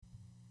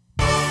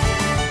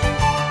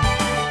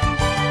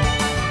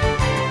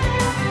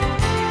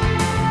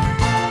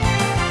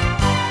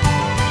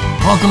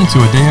Welcome to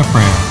a day of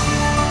prayer.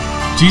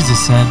 Jesus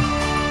said,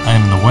 I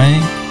am the way,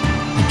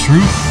 the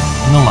truth,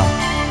 and the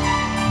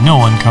life. No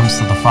one comes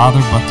to the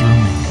Father but through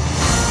me.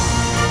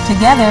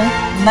 Together,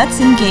 let's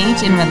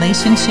engage in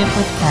relationship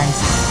with Christ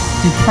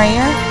through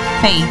prayer,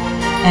 faith,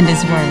 and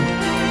His Word.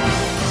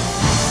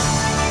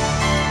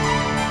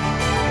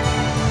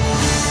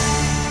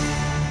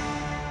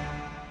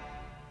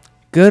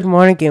 Good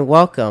morning and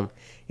welcome.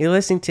 You're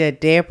listening to a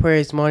Day of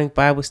Prayer's morning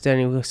Bible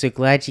study. We're so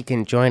glad you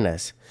can join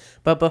us.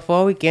 But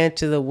before we get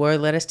into the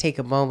Word, let us take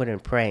a moment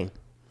and pray.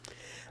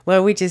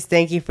 Lord, we just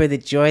thank you for the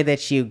joy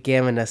that you've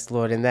given us,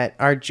 Lord, and that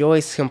our joy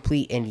is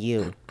complete in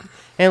you.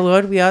 And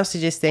Lord, we also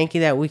just thank you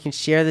that we can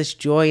share this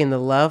joy and the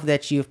love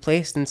that you've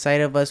placed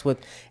inside of us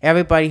with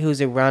everybody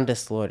who's around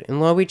us, Lord. And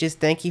Lord, we just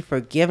thank you for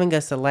giving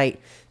us a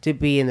light to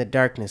be in the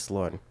darkness,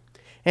 Lord.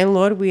 And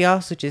Lord, we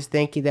also just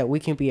thank you that we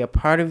can be a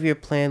part of your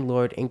plan,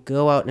 Lord, and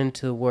go out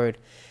into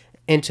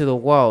the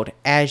world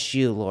as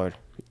you, Lord,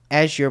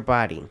 as your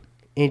body.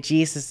 In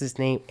Jesus'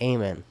 name,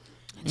 amen.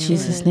 In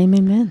Jesus' name,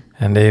 amen.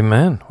 And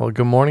amen. Well,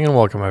 good morning and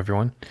welcome,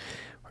 everyone.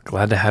 We're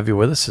glad to have you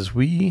with us as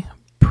we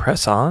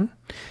press on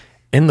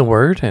in the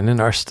Word and in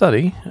our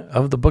study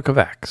of the book of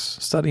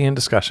Acts, study and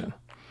discussion.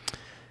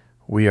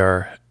 We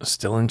are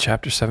still in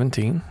chapter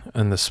 17,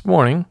 and this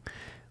morning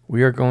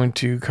we are going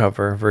to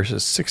cover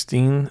verses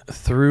 16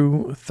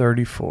 through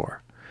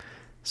 34.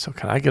 So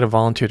can I get a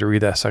volunteer to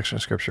read that section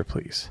of Scripture,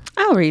 please?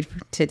 I'll read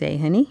today,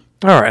 honey.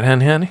 All right,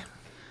 honey.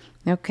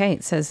 Okay,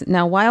 it says,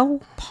 Now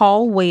while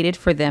Paul waited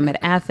for them at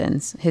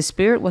Athens, his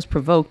spirit was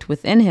provoked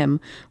within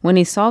him when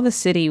he saw the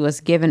city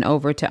was given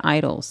over to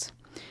idols.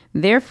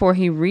 Therefore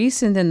he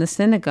reasoned in the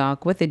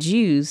synagogue with the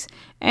Jews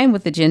and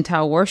with the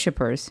Gentile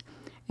worshippers,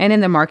 and in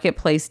the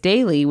marketplace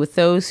daily with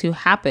those who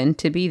happened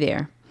to be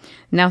there.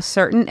 Now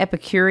certain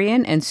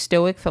Epicurean and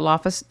Stoic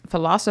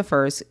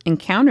philosophers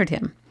encountered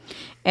him.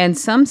 And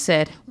some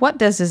said, What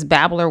does this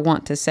babbler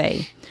want to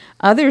say?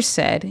 Others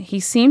said, He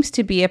seems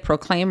to be a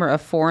proclaimer of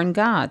foreign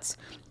gods,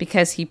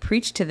 because he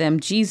preached to them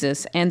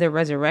Jesus and the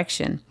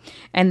resurrection.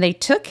 And they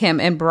took him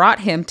and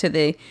brought him to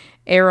the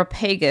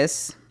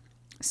Areopagus,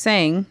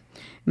 saying,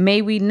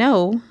 May we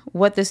know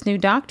what this new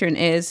doctrine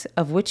is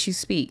of which you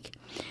speak?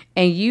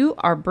 And you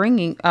are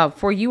bringing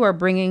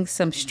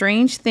some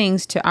strange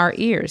things to our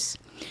ears.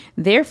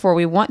 Therefore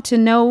we want to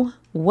know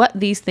what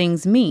these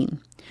things mean.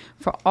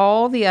 For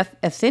all the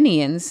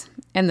Athenians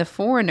and the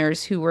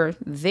foreigners who were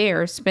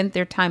there spent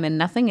their time in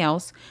nothing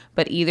else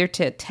but either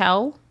to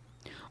tell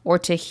or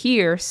to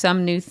hear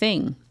some new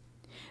thing.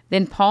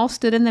 Then Paul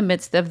stood in the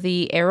midst of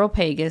the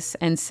Areopagus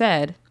and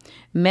said,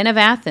 Men of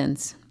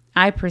Athens,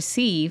 I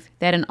perceive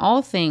that in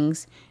all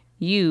things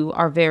you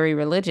are very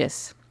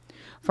religious.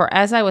 For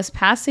as I was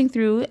passing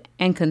through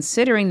and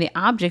considering the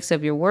objects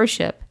of your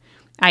worship,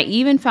 I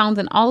even found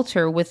an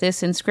altar with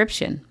this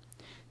inscription,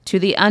 To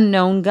the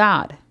unknown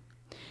God.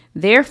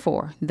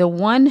 Therefore, the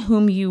one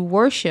whom you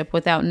worship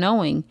without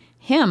knowing,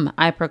 him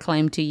I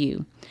proclaim to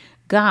you,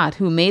 God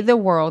who made the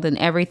world and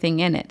everything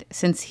in it,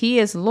 since he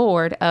is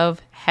Lord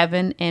of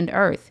heaven and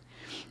earth,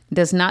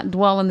 does not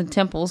dwell in the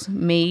temples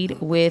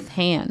made with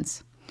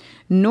hands,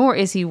 nor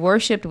is he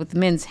worshipped with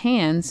men's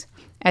hands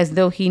as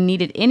though he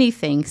needed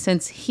anything,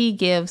 since he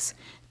gives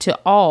to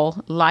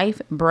all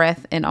life,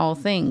 breath, and all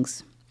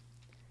things.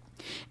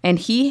 And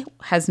he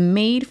has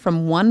made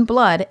from one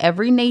blood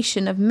every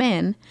nation of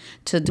men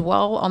to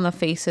dwell on the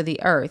face of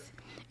the earth,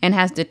 and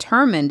has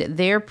determined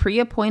their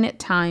pre-appointed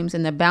times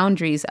and the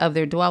boundaries of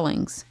their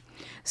dwellings,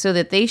 so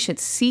that they should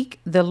seek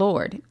the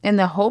Lord, in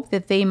the hope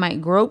that they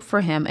might grope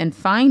for him and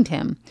find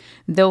him,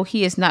 though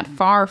he is not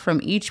far from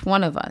each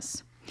one of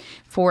us.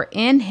 For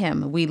in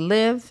him we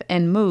live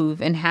and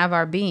move and have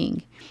our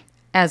being,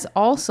 as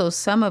also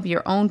some of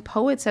your own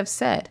poets have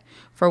said,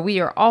 for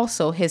we are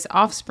also his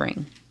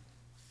offspring.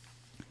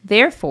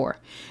 Therefore,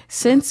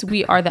 since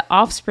we are the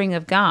offspring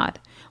of God,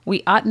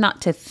 we ought not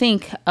to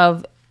think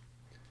that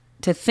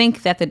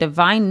the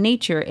divine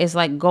nature is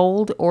like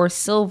gold or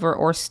silver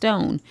or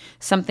stone,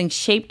 something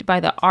shaped by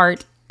the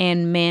art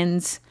and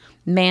man's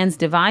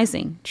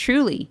devising.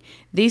 Truly,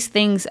 these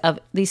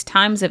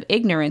times of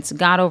ignorance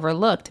God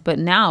overlooked, but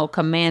now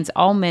commands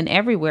all men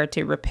everywhere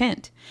to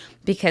repent,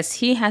 because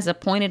he has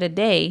appointed a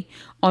day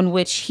on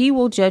which he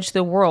will judge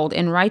the world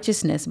in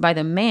righteousness by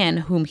the man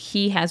whom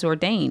he has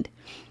ordained.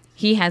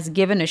 He has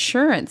given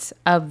assurance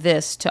of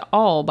this to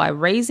all by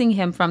raising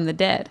him from the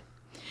dead.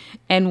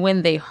 And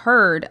when they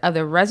heard of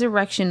the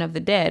resurrection of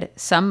the dead,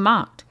 some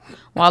mocked,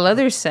 while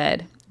others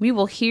said, We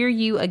will hear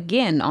you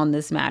again on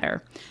this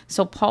matter.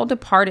 So Paul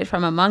departed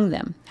from among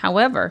them.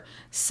 However,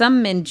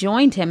 some men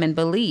joined him and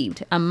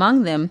believed,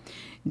 among them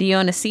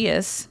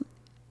Dionysius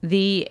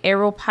the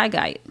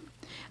Areopagite,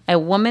 a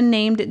woman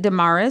named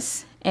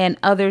Damaris, and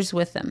others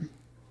with them.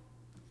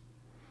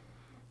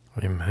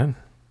 Amen.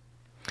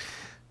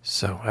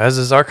 So, as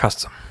is our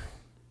custom,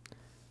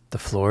 the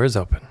floor is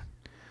open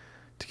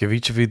to give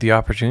each of you the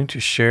opportunity to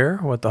share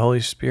what the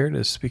Holy Spirit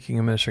is speaking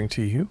and ministering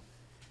to you,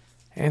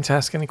 and to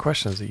ask any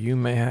questions that you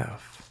may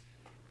have.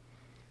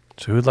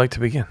 So who would like to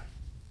begin?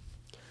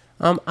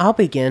 I'll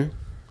begin.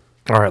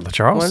 All right,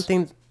 Charles. One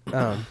thing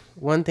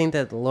one thing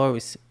that the Lord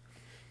was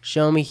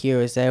showing me here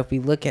is that if we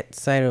look at the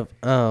side of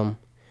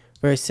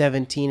verse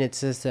 17, it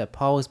says that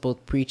Paul was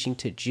both preaching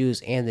to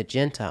Jews and the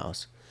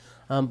Gentiles.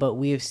 But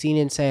we have seen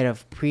inside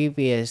of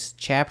previous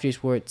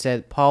chapters where it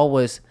said Paul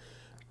was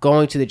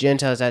going to the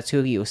Gentiles. That's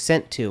who he was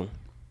sent to.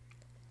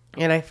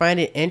 And I find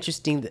it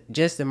interesting that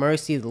just the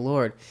mercy of the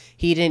Lord.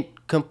 He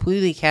didn't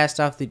completely cast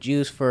off the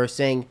Jews for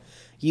saying,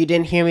 you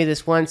didn't hear me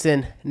this once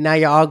and now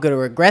you're all going to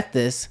regret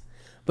this.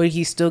 But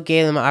he still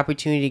gave them an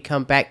opportunity to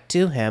come back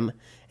to him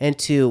and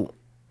to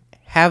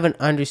have an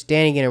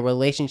understanding and a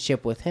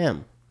relationship with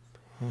him.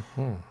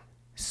 Mm-hmm.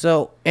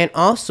 So, and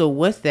also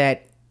with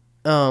that,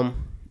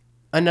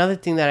 another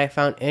thing that I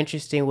found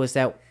interesting was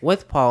that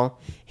with Paul,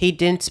 he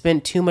didn't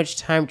spend too much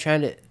time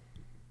trying to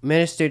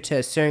minister to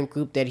a certain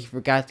group that he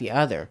forgot the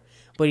other,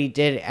 but he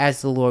did it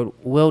as the Lord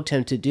willed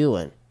him to do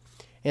it.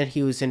 And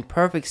he was in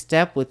perfect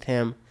step with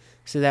him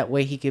so that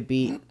way he could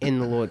be in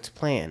the Lord's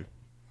plan.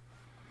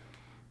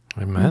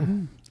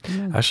 Amen.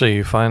 Mm-hmm. Actually,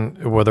 you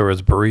find whether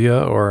it's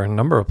Berea or a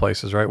number of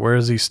places, right? Where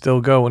does he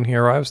still go when he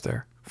arrives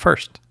there?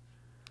 First.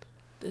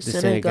 The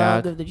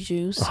synagogue of the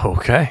Jews.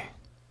 Okay.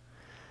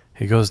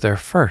 He goes there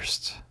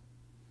first.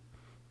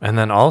 And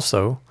then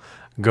also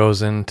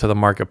goes into the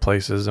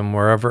marketplaces and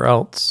wherever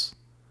else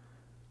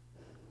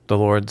the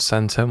Lord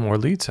sends him or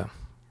leads him,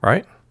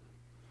 right?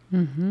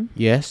 Mm-hmm.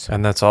 Yes.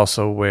 And that's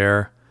also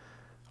where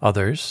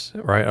others,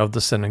 right, of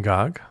the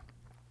synagogue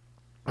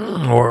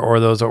or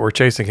those that were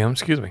chasing him,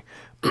 excuse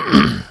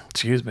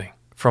me,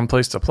 from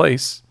place to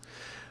place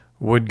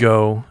would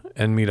go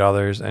and meet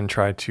others and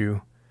try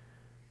to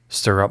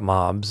stir up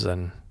mobs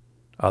and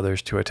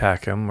others to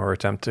attack him or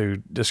attempt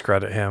to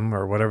discredit him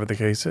or whatever the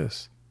case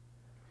is.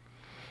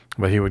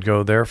 But he would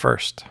go there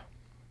first.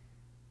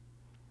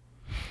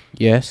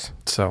 Yes.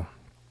 So,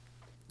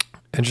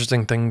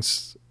 interesting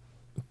things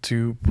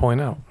to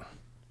point out.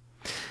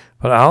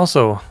 But I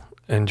also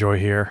enjoy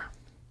here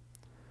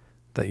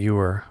that you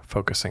were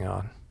focusing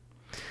on.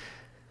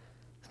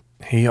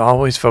 He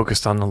always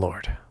focused on the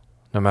Lord,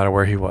 no matter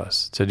where he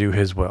was, to do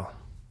his will.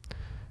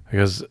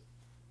 Because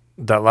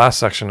that last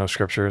section of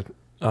scripture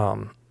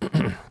from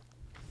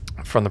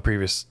the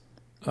previous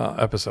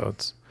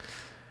episodes,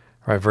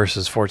 right,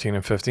 verses 14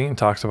 and 15,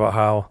 talks about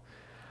how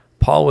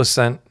Paul was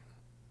sent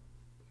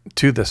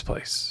to this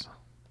place,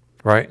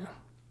 right?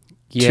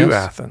 Yes. To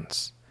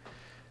Athens,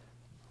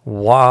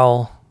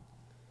 while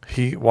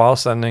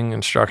sending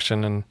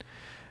instruction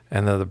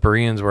and the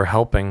Bereans were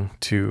helping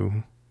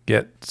to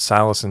get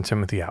Silas and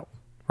Timothy out,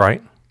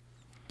 right?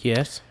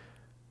 Yes.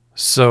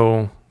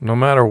 So no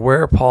matter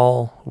where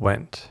Paul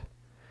went,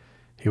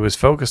 he was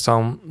focused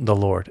on the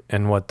Lord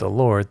and what the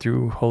Lord,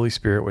 through Holy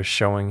Spirit, was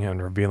showing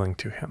and revealing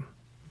to him.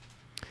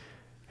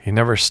 He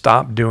never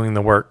stopped doing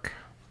the work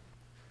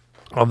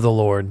of the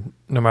Lord,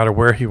 no matter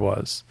where he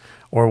was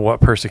or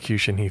what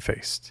persecution he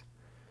faced.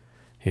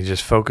 He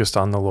just focused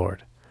on the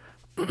Lord.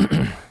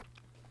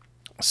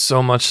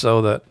 So much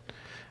so that,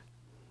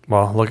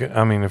 well,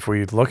 if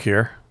we look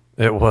here,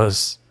 it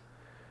was,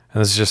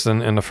 and this is just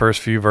in the first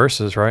few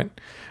verses, right?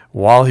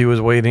 While he was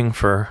waiting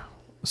for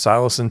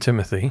Silas and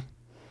Timothy,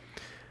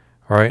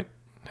 right?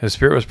 His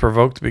spirit was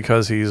provoked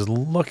because he's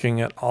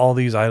looking at all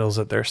these idols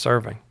that they're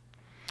serving.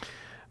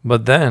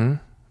 But then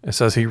it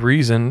says he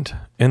reasoned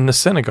in the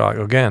synagogue,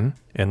 again,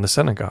 in the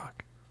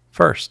synagogue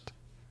first,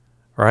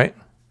 right?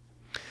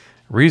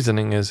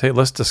 Reasoning is, hey,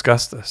 let's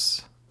discuss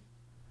this.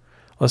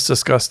 Let's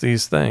discuss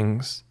these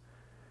things,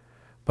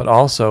 but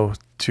also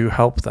to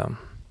help them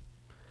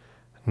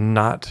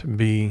not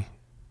be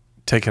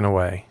taken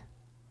away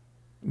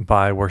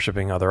by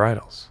worshiping other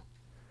idols.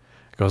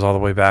 It goes all the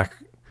way back,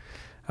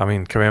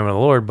 commandment of the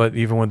Lord, but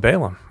even with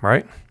Balaam,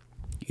 right?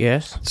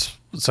 Yes. It's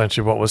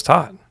essentially what was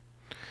taught.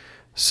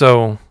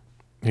 So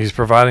he's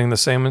providing the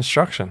same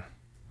instruction.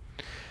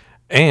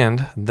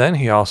 And then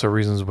he also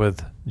reasons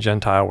with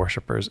Gentile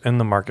worshipers in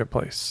the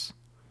marketplace.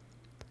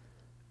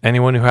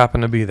 Anyone who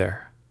happened to be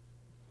there.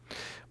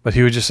 But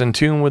he was just in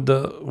tune with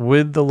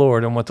the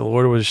Lord and what the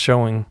Lord was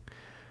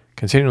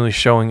continually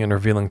showing and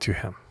revealing to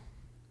him.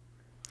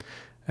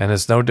 And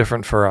it's no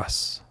different for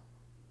us.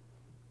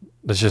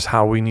 That's just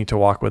how we need to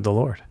walk with the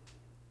Lord.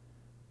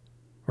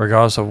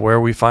 Regardless of where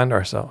we find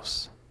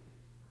ourselves,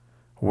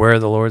 where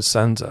the Lord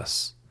sends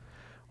us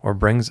or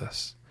brings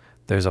us.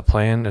 There's a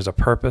plan, there's a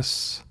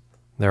purpose,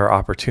 there are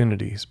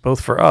opportunities,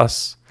 both for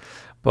us,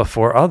 but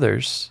for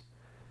others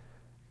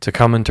to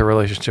come into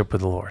relationship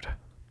with the Lord.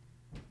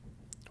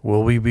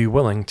 Will we be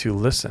willing to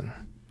listen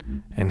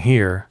and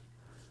hear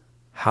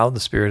how the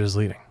Spirit is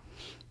leading?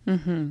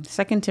 2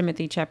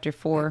 Timothy chapter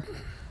 4,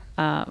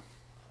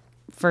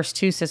 verse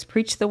 2 says,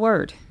 preach the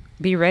word,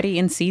 be ready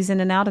in season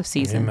and out of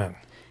season. Amen.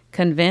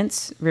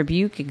 Convince,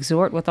 rebuke,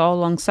 exhort with all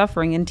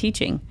longsuffering and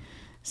teaching.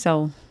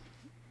 So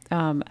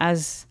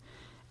as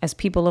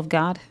people of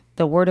God,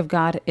 the word of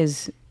God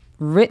is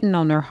written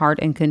on their heart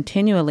and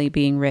continually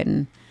being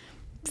written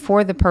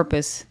for the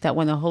purpose that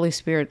when the Holy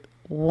Spirit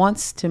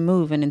wants to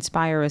move and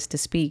inspire us to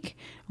speak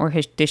or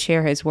to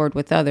share his word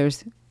with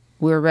others,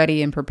 we're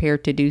ready and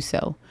prepared to do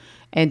so.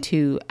 and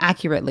to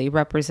accurately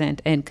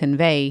represent and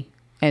convey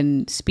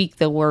and speak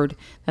the word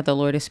that the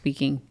Lord is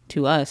speaking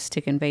to us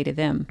to convey to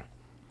them.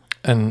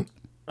 And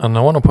I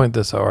want to point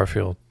this out.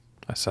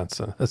 I sense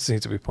that this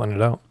needs to be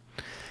pointed out,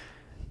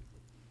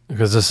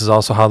 because this is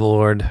also how the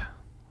Lord,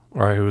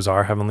 right, who is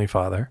our Heavenly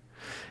Father,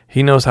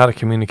 He knows how to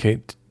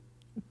communicate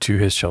to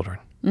His children,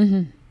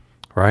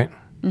 right?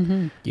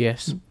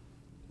 Yes.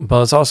 But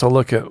let's also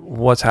look at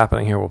what's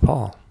happening here with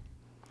Paul.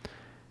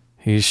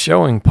 He's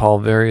showing Paul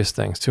various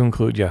things, to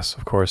include, yes,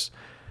 of course,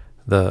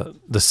 the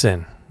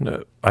sin,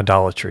 the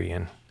idolatry,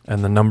 and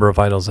the number of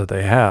idols that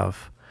they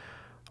have.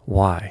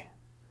 Why?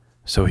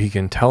 So he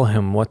can tell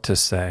him what to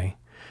say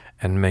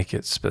and make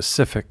it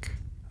specific,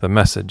 the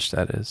message,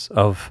 that is,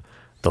 of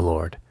the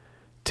Lord,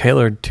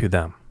 tailored to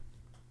them,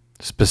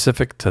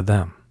 specific to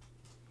them,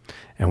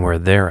 and where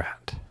they're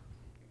at.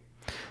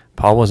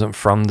 Paul wasn't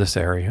from this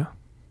area,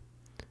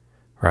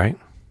 right?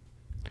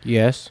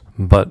 Yes.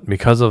 But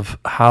because of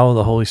how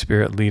the Holy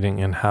Spirit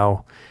leading and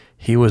how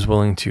he was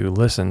willing to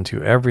listen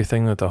to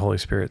everything that the Holy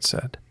Spirit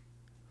said,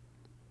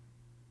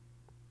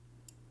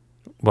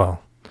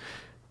 well,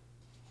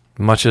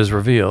 much is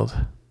revealed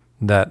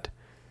that,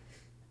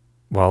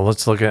 well,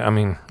 let's look at,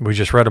 we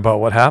just read about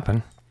what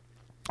happened,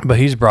 but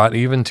he's brought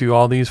even to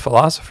all these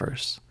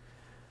philosophers,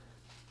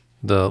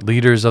 the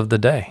leaders of the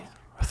day,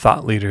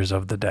 thought leaders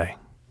of the day.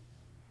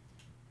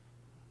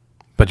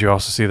 But you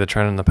also see the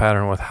trend and the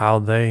pattern with how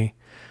they,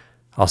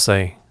 I'll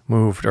say,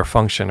 moved or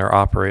functioned or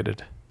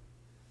operated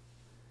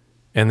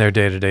in their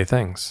day-to-day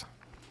things.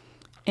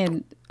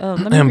 And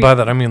by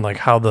that I mean like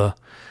how the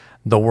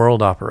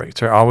world operates.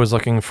 They're always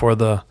looking for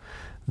the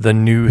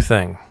new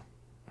thing,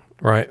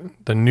 right?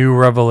 The new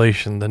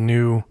revelation, the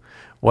new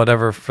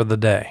whatever for the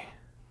day.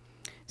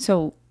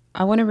 So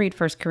I want to read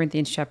 1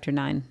 Corinthians chapter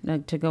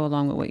 9 to go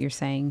along with what you're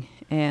saying.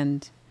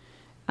 And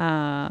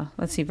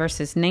let's see,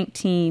 verses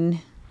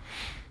 19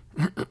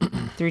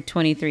 through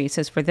 23. It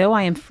says, "For though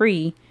I am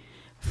free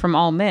from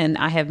all men,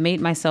 I have made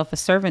myself a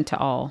servant to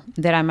all,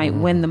 that I might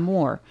win the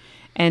more.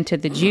 And to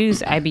the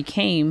Jews I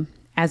became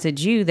as a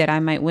Jew, that I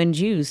might win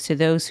Jews. To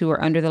those who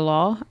are under the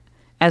law,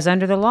 as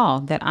under the law,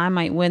 that I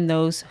might win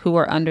those who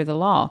are under the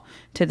law.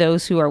 To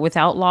those who are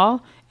without law,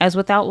 as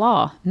without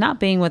law, not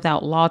being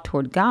without law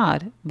toward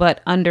God,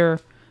 but under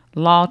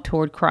law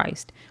toward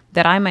Christ,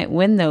 that I might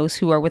win those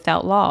who are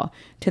without law.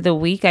 To the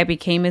weak I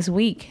became as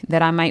weak,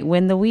 that I might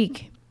win the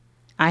weak.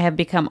 I have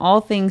become all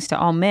things to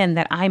all men,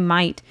 that I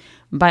might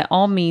by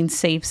all means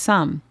save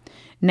some.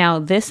 Now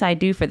this I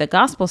do for the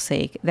gospel's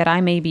sake, that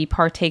I may be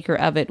partaker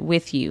of it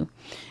with you."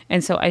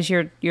 And so as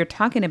you're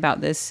talking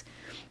about this,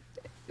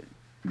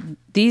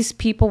 these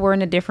people were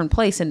in a different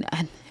place,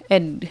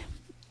 and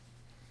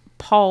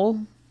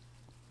Paul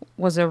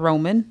was a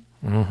Roman,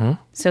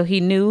 so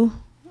he knew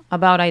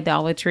about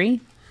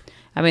idolatry.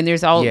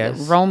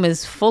 Rome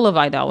is full of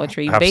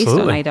idolatry, based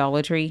on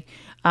idolatry.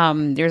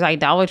 There's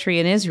idolatry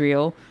in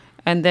Israel,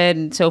 and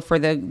then so for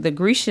the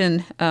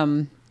Grecian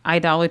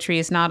idolatry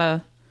is not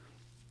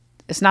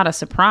a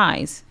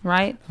surprise,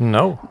 right?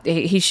 No.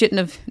 He shouldn't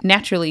have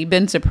naturally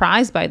been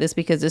surprised by this,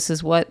 because this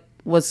is what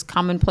was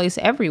commonplace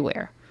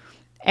everywhere.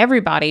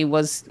 Everybody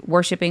was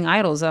worshiping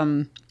idols.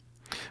 Right,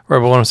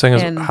 but what I'm saying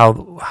is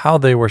how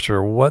they worship,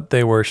 or what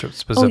they worship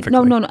specifically.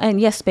 Oh, no. And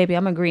yes, baby,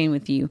 I'm agreeing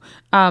with you.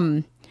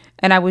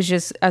 And I was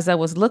just, as I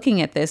was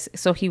looking at this,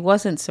 so he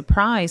wasn't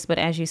surprised, but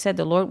as you said,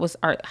 the Lord was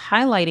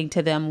highlighting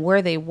to them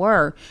where they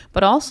were,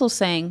 but also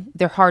saying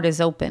their heart is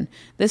open.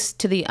 This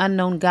to the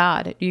unknown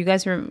God. You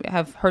guys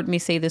have heard me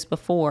say this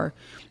before.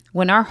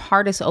 When our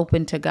heart is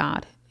open to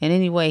God in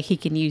any way, he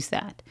can use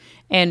that.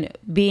 And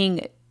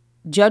being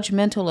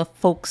judgmental of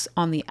folks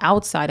on the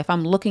outside, if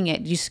I'm looking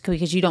at you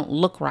because you don't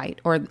look right,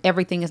 or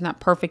everything is not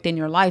perfect in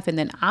your life, and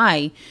then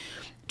I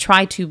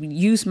try to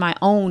use my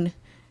own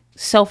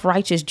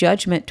self-righteous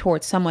judgment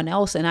towards someone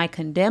else and I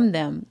condemn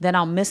them, then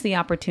I'll miss the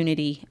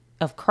opportunity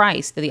of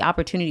Christ, the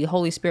opportunity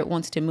Holy Spirit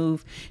wants to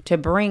move to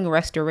bring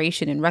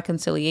restoration and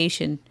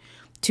reconciliation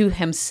to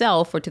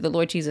himself, or to the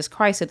Lord Jesus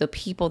Christ, of the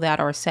people that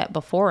are set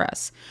before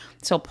us.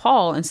 So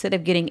Paul, instead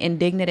of getting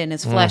indignant in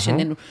his flesh, and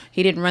then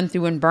he didn't run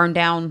through and burn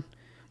down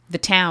the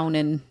town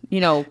and,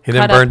 he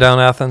didn't burn down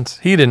Athens.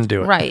 He didn't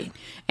do it. Right.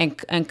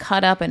 And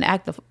cut up and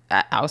act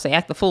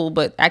the fool,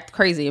 but act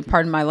crazy. And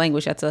pardon my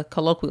language, that's a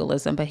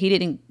colloquialism. But he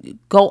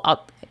didn't go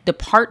up,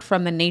 depart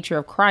from the nature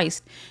of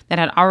Christ that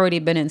had already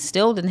been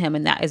instilled in him,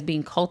 and that is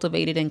being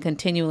cultivated and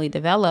continually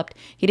developed.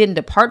 He didn't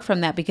depart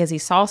from that because he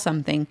saw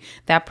something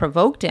that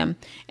provoked him.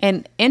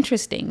 And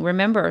interesting,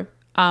 remember,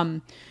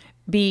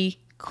 be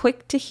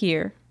quick to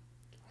hear,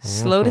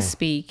 slow to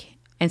speak,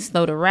 and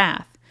slow to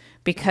wrath,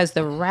 because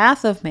the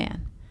wrath of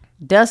man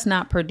does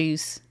not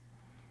produce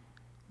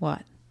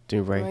what?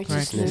 The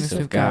righteousness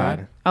of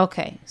God.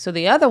 Okay, so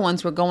the other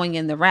ones were going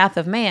in the wrath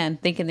of man,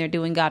 thinking they're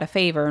doing God a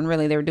favor, and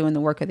really they're doing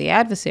the work of the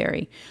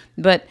adversary.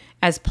 But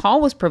as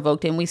Paul was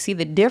provoked, and we see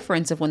the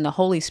difference of when the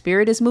Holy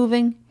Spirit is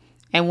moving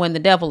and when the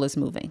devil is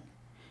moving,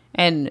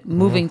 and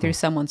moving through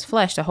someone's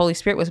flesh. The Holy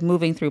Spirit was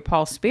moving through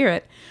Paul's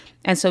spirit.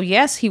 And so,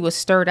 yes, he was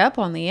stirred up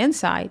on the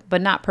inside,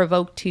 but not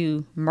provoked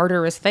to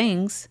murderous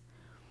things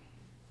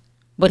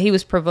but he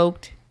was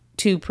provoked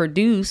to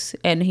produce,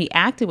 and he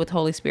acted with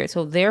Holy Spirit.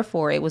 So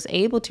therefore it was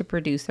able to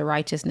produce the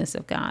righteousness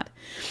of God.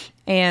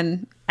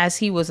 And as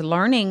he was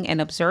learning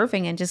and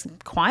observing and just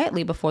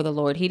quietly before the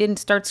Lord, he didn't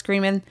start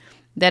screaming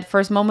that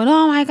first moment,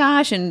 oh my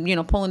gosh, and,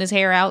 pulling his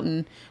hair out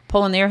and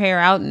pulling their hair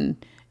out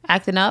and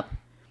acting up.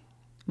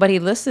 But he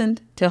listened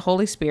to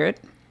Holy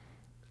Spirit.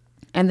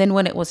 And then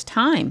when it was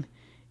time,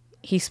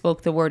 he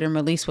spoke the word and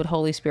released what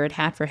Holy Spirit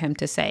had for him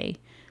to say,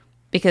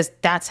 because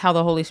that's how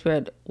the Holy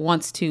Spirit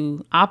wants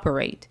to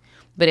operate.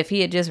 But if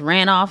he had just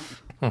ran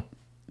off,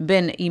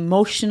 been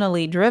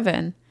emotionally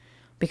driven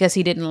because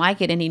he didn't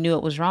like it and he knew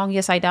it was wrong.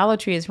 Yes,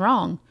 idolatry is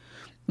wrong.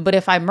 But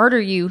if I murder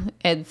you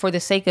and for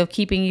the sake of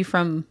keeping you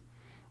from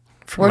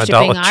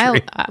worshiping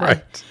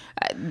right.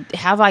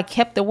 Have I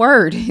kept the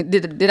word?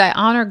 Did I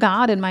honor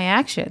God in my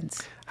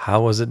actions?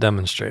 How was it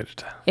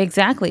demonstrated?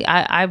 Exactly.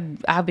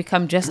 I've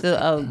become just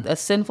a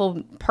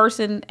sinful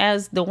person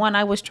as the one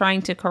I was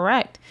trying to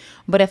correct.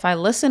 But if I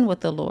listen with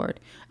the Lord,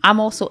 I'm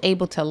also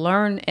able to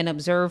learn and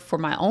observe for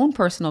my own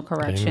personal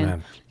correction,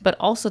 Amen. but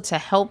also to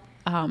help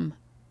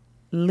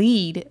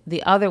lead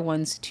the other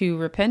ones to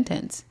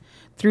repentance.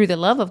 Through the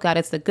love of God,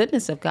 it's the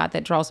goodness of God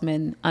that draws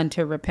men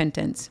unto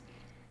repentance.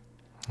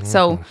 Mm-hmm.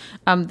 So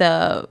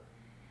the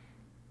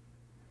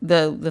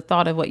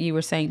thought of what you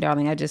were saying,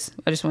 darling, I just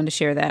wanted to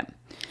share that.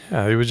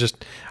 Yeah, he was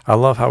just, I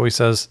love how he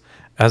says,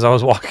 as I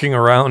was walking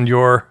around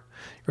your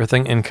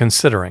thing and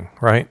considering,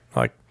 right?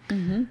 Like,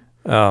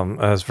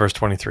 as verse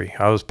 23,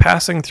 I was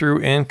passing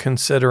through and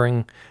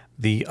considering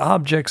the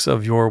objects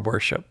of your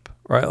worship,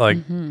 right? Like,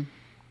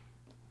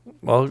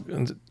 well,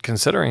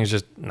 considering is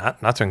just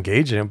not to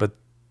engage in it, but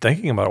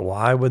thinking about it.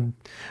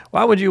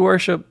 Why would you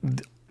worship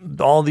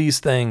all these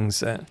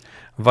things,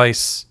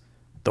 vice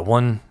the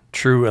one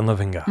true and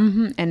living God?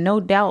 Mm-hmm. And no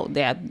doubt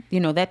that,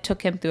 that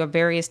took him through a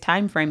various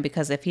time frame,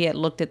 because if he had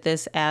looked at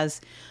this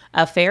as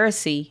a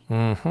Pharisee,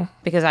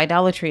 because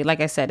idolatry,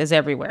 like I said, is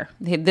everywhere.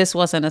 This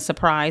wasn't a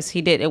surprise.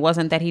 It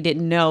wasn't that he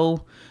didn't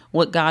know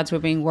what gods were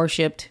being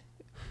worshipped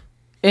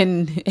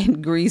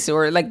in Greece,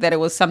 or like that it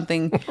was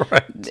something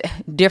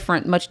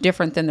different, much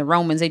different than the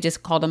Romans. They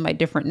just called them by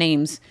different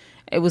names.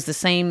 It was the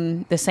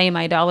same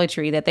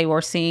idolatry that they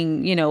were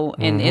seeing,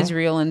 in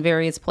Israel and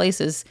various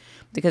places.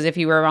 Because if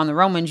you were around the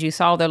Romans, you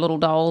saw their little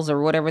dolls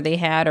or whatever they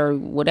had or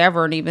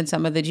whatever. And even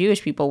some of the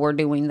Jewish people were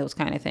doing those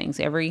kind of things.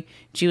 Every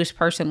Jewish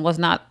person was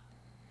not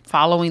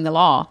following the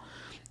law.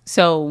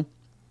 So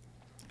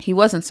he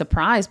wasn't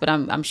surprised, but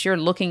I'm sure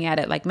looking at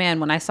it like, man,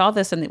 when I saw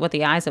this with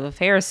the eyes of a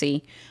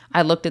Pharisee,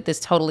 I looked at this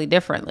totally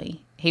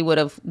differently. He would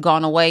have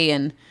gone away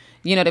and,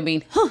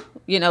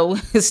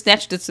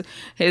 snatched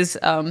his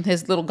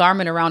little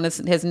garment around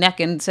his neck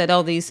and said,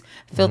 oh, these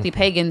filthy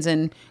pagans,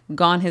 and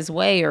gone his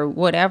way or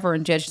whatever,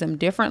 and judged them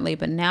differently.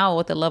 But now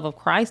with the love of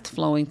Christ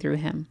flowing through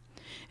him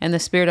and the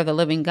Spirit of the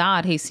living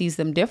God, he sees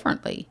them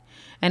differently.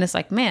 And it's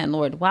like, man,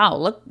 Lord, wow,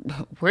 look,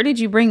 where did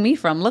you bring me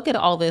from? Look at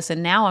all this.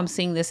 And now I'm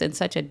seeing this in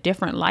such a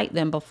different light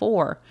than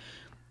before.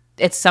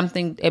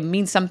 It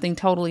means something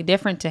totally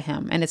different to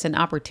him. And it's an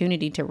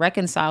opportunity to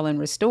reconcile and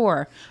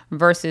restore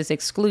versus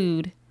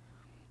exclude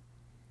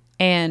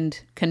and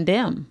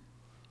condemn.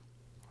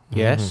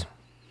 Yes.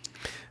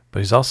 But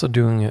he's also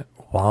doing it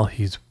while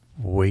he's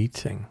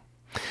waiting.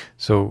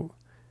 So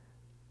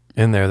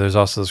in there's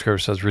also the scripture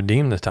says,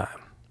 redeem the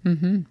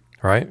time,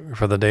 right?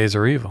 For the days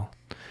are evil.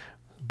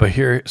 But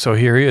here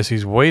he is.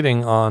 He's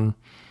waiting on,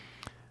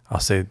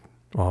 I'll say,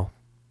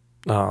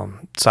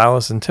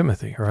 Silas and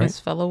Timothy, right? His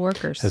fellow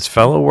workers. In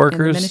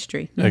the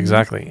ministry.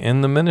 Exactly,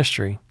 in the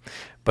ministry.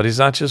 But he's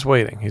not just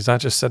waiting. He's not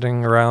just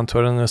sitting around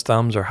twiddling his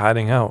thumbs or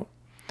hiding out.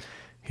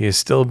 He is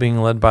still being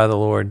led by the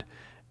Lord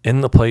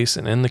in the place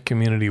and in the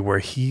community where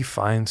he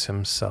finds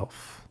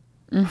himself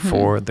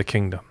for the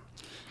kingdom.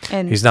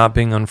 And he's not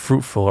being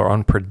unfruitful or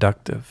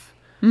unproductive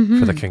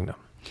for the kingdom.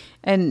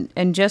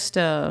 And just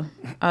a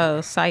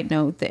side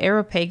note, the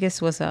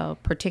Areopagus was a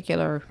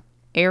particular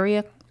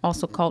area,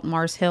 also called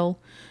Mars Hill.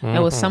 It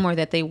was somewhere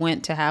that they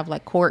went to have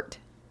like court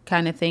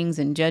kind of things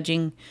and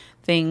judging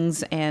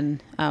things.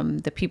 And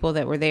the people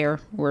that were there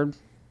were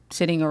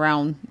sitting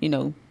around,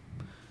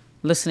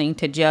 listening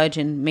to judge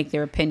and make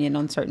their opinion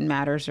on certain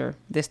matters or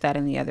this, that,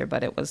 and the other.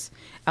 But it was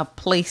a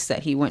place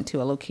that he went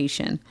to, a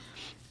location,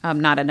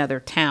 not another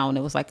town.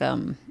 It was like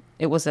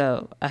it was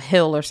a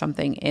hill or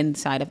something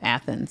inside of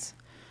Athens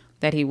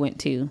that he went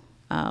to,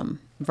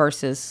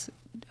 versus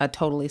a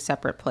totally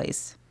separate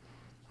place.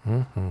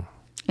 And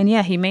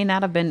yeah, he may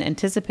not have been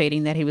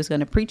anticipating that he was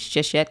going to preach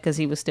just yet because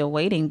he was still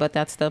waiting, but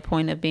that's the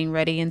point of being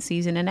ready in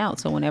season and out.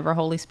 So whenever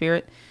Holy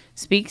Spirit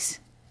speaks,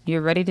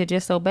 you're ready to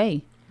just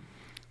obey.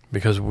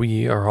 Because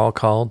we are all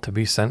called to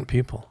be sent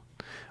people,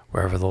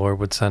 wherever the Lord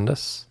would send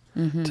us,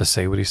 to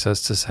say what he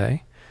says to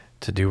say,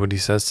 to do what he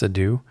says to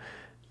do,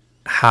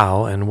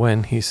 how and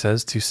when he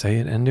says to say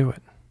it and do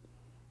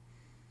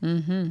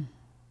it.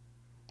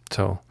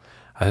 So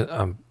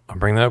I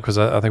bring that up because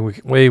I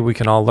think we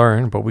can all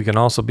learn, but we can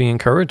also be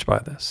encouraged by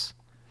this.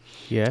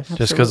 Yes.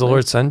 Just because the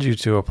Lord sends you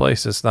to a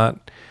place, it's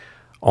not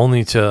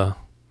only to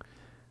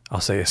I'll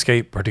say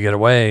escape or to get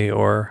away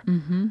or,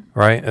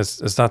 right?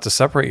 It's not to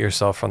separate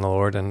yourself from the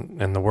Lord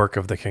and the work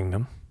of the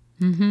kingdom.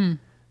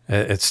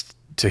 It's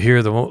to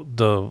hear the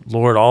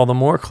Lord all the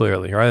more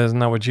clearly, right? Isn't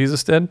that what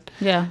Jesus did?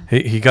 Yeah.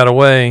 He got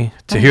away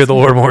to hear the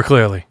Lord more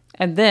clearly.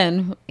 And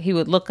then he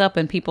would look up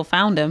and people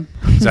found him.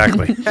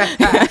 Exactly.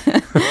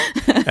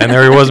 And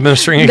there he was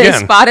ministering They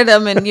again. spotted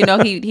him and,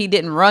 he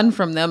didn't run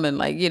from them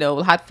and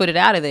hot-footed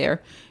out of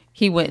there.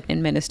 He went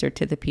and ministered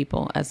to the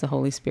people as the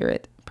Holy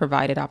Spirit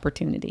provided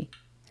opportunity.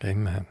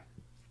 Amen.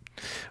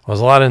 Well, there's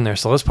a lot in there.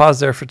 So let's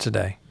pause there for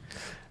today.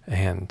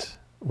 And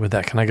with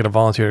that, can I get a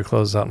volunteer to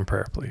close us out in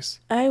prayer, please?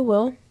 I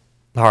will.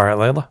 All right,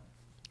 Layla.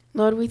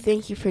 Lord, we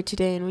thank you for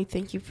today, and we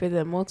thank you for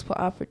the multiple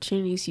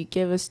opportunities you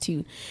give us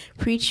to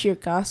preach your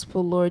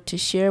gospel, Lord, to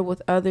share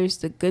with others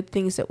the good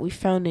things that we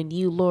found in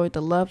you, Lord,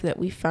 the love that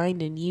we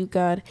find in you,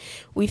 God.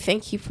 We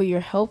thank you for your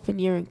help and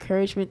your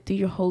encouragement through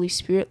your Holy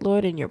Spirit,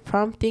 Lord, and your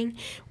prompting.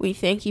 We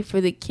thank you for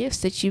the gifts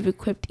that you've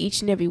equipped each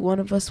and every one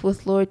of us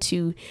with, Lord,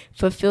 to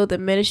fulfill the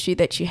ministry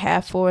that you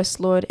have for us,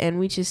 Lord, and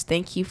we just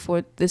thank you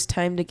for this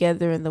time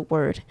together in the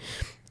Word.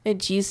 In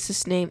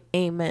Jesus' name,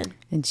 amen.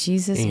 In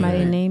Jesus'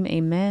 mighty name,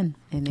 amen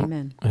and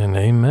amen. And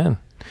amen.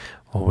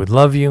 Well, we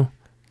love you.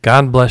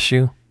 God bless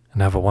you,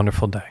 and have a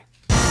wonderful day.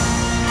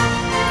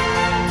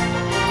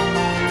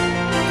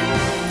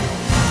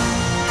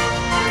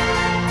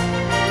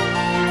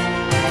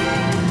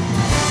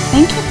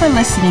 Thank you for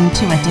listening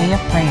to A Day of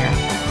Prayer.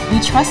 We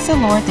trust the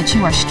Lord that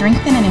you are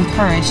strengthened and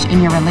encouraged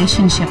in your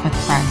relationship with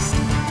Christ.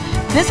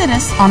 Visit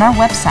us on our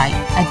website,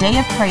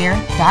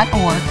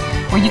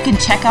 adayofprayer.org, where you can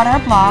check out our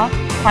blog,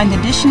 find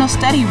additional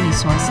study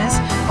resources,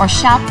 or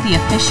shop the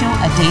official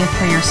A Day of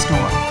Prayer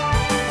store.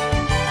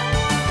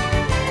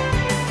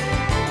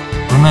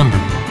 Remember,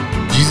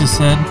 Jesus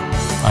said,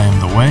 I am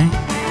the way,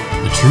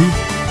 the truth,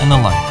 and the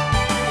life.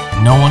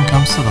 No one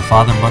comes to the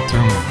Father but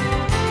through me.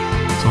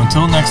 So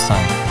until next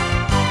time,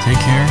 take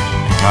care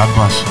and God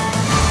bless you.